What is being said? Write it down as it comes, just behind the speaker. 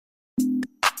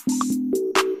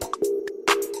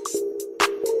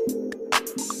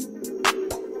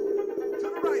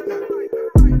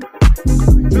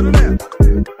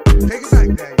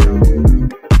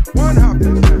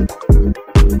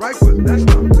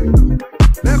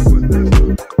Left foot, let's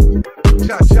go.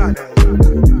 Cha-cha now.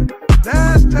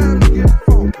 Last time to get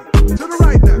funky. To the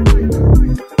right now.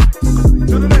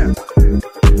 To the left.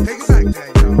 Take it back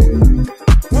there, y'all.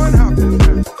 One hop this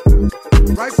time.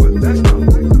 Right foot, let's go.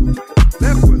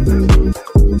 Left foot, let's go.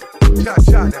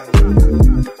 Cha-cha now.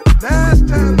 Last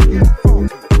time to get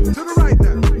funky. To the right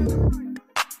now.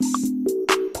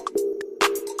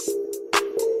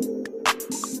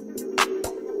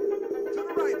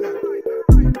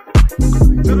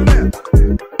 To the left,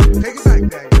 take it back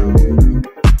there, y'all.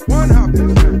 One hop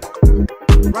this time.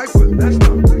 Right foot, let's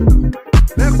go.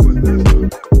 Left foot, let's go.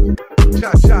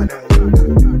 Cha-cha now, y'all.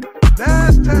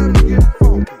 Last time to get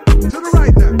funky. To the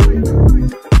right now.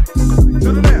 To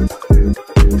the left,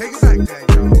 take it back there,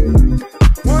 y'all.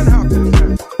 One hop this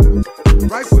time.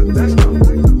 Right foot, let's go.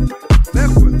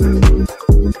 Left foot, let's go.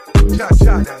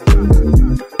 Cha-cha now, y'all.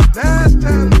 Last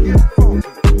time to get funky.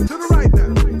 To the right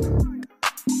now.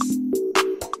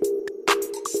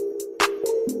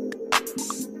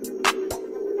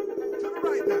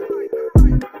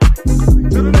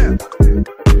 To the left,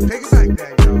 take it back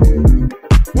there, y'all.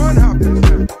 One hop this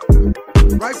time.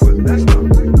 Right foot, let's go.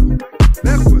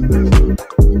 Left foot, let's go.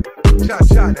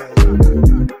 Cha-cha now, y'all.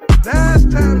 Last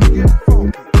time to get funky.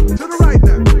 To the right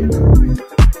now.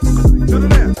 To the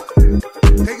left,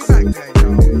 take it back there,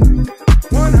 y'all.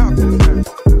 One hop this time.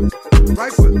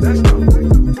 Right foot, let's go.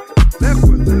 Left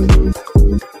foot, let's go.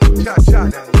 Cha-cha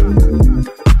now,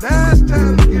 y'all. Last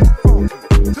time to get funky.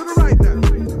 To the right now.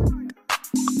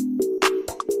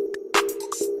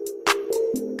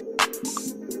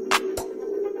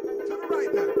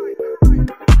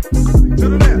 To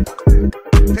the left,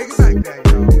 take it back there,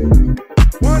 y'all.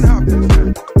 One hop this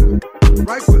time.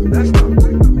 Right foot, let's go.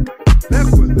 Left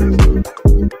foot, let's go.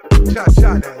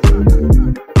 Cha-cha now, y'all.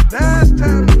 Last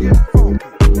time to get funky.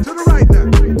 To the right now.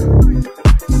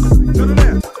 To the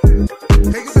left,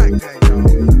 take it back there, y'all.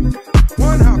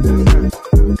 One hop this time.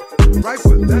 Right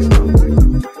foot, let's go.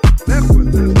 Left foot,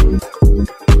 let's go.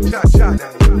 Cha-cha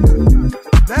now, y'all.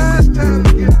 Last time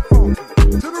to get funky.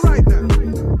 To the right now.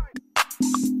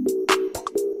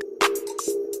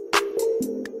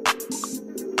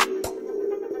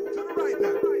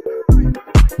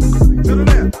 To the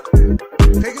left,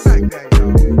 take it back there,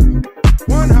 y'all.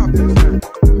 One hop this time.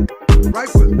 Right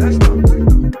foot, let's go.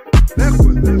 Left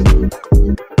foot, let's go.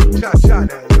 Cha-cha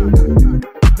now, y'all.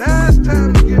 Last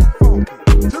time to get funky.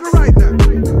 To the right now.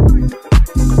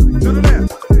 To the left,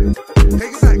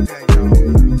 take it back there, y'all.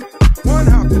 One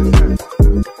hop this time.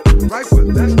 Right foot,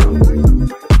 let's go.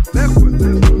 Left foot,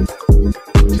 let's go.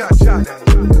 Cha-cha now,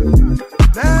 y'all.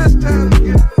 Last time to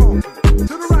get funky.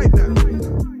 To the right now.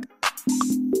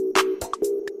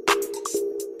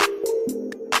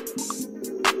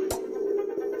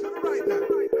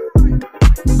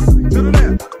 To the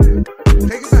left,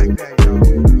 take it back there, y'all.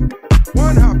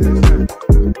 One hop this time.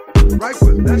 Right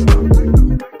foot, let's go.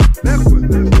 Left foot,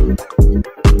 let's go.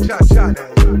 Cha-cha now,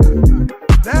 y'all.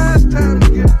 Last time to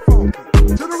get funky.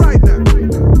 To the right now.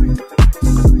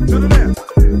 To the left,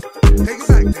 take it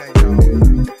back there, y'all.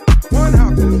 One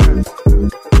hop this time.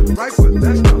 Right foot,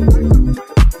 let's go.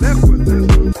 Left foot, let's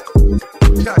go.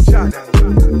 Cha-cha now,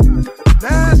 y'all.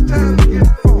 Last time to get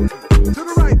funky. To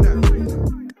the right now.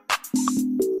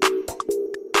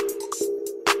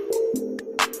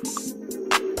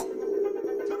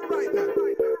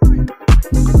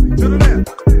 To the left,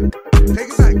 take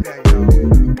it back there, y'all.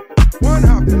 One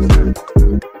hop this time.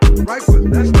 Right foot,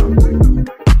 let's go.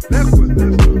 Left foot,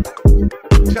 let's go.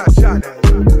 Cha-cha now,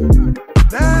 y'all.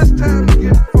 Last time to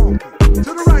get funky.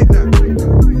 To the right now.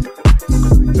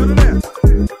 To the left,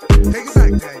 take it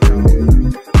back there, y'all.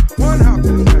 One hop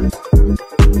this time.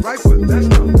 Right foot, let's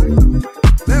go.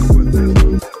 Left foot, let's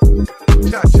go.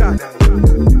 Cha-cha now.